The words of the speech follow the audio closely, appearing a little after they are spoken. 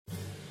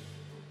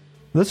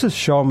This is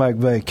Shaw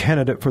McVeigh,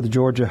 candidate for the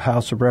Georgia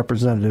House of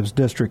Representatives,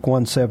 District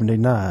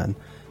 179.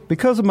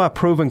 Because of my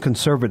proven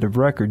conservative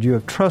record, you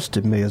have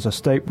trusted me as a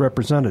state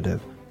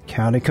representative,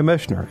 county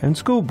commissioner, and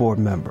school board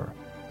member.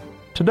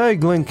 Today,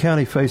 Glenn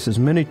County faces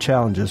many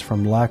challenges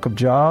from lack of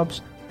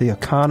jobs, the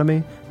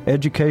economy,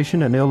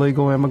 education, and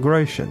illegal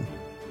immigration.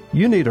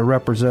 You need a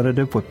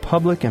representative with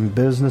public and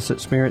business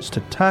experience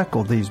to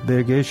tackle these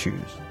big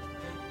issues.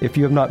 If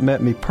you have not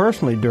met me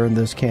personally during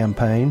this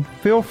campaign,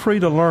 feel free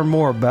to learn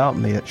more about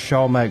me at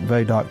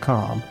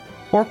shawmcveigh.com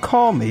or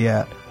call me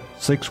at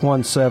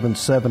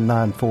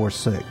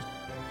 617-7946.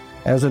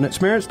 As an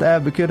experienced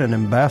advocate and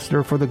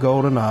ambassador for the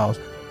Golden Isles,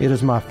 it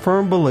is my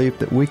firm belief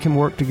that we can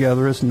work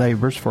together as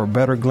neighbors for a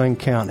better Glenn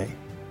County.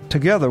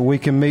 Together we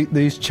can meet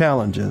these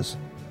challenges.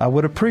 I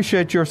would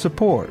appreciate your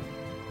support.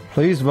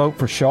 Please vote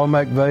for Shaw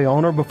McVeigh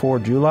on or before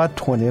July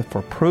 20th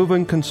for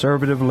proven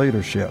conservative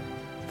leadership.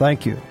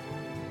 Thank you.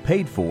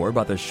 Paid for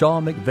by the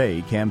Shaw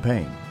McVeigh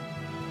Campaign.